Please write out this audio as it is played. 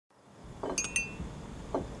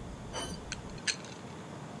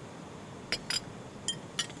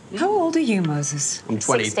How old are you, Moses? I'm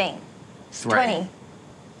 20. 16. 20.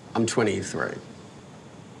 I'm 23.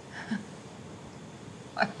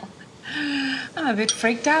 I'm a bit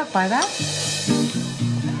freaked out by that.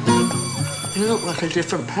 You look like a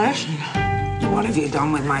different person. What have you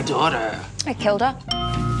done with my daughter? I killed her.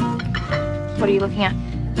 What are you looking at?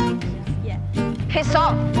 Yeah. Piss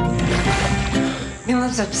off!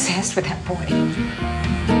 Mila's obsessed with that boy.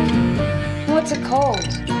 What's it called?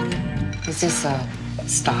 Is this a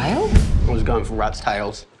style? I was going for rat's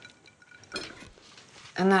tails.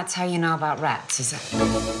 And that's how you know about rats, is it?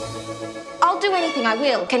 I'll do anything, I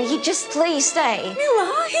will. Can he just please stay?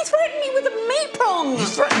 Mila, he threatened me with a meat prong. You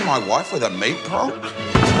threatened my wife with a meat prong?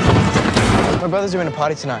 My brother's doing a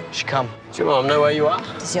party tonight. You should come. Does your mum know where you are?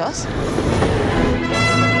 Is yours?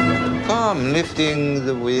 Come, lifting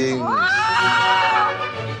the wings.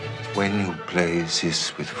 When you play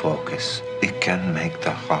this with focus, it can make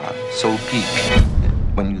the heart so big.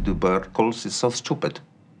 When you do bird calls, it's so stupid.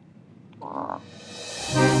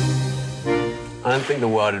 I don't think the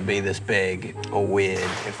world would be this big or weird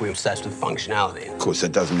if we were obsessed with functionality. Of course,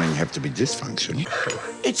 that doesn't mean you have to be dysfunctional.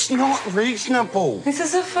 It's not reasonable. This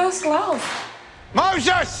is her first love.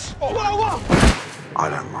 Moses! Whoa, whoa! I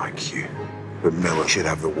don't like you, but Mila should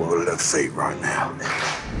have the world at her feet right now.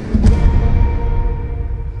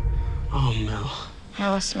 Oh, Mel. I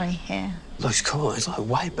lost my hair. Looks cool. It's like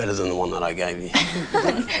way better than the one that I gave you.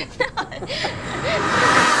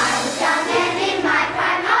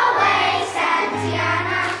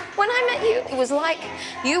 When I met you, it was like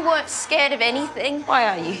you weren't scared of anything. Why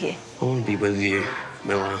are you here? I want to be with you,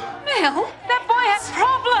 Mila. Mel, that boy has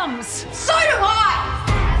problems. So do I!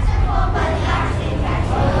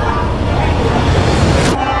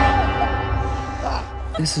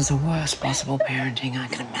 This is the worst possible parenting I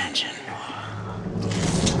can imagine.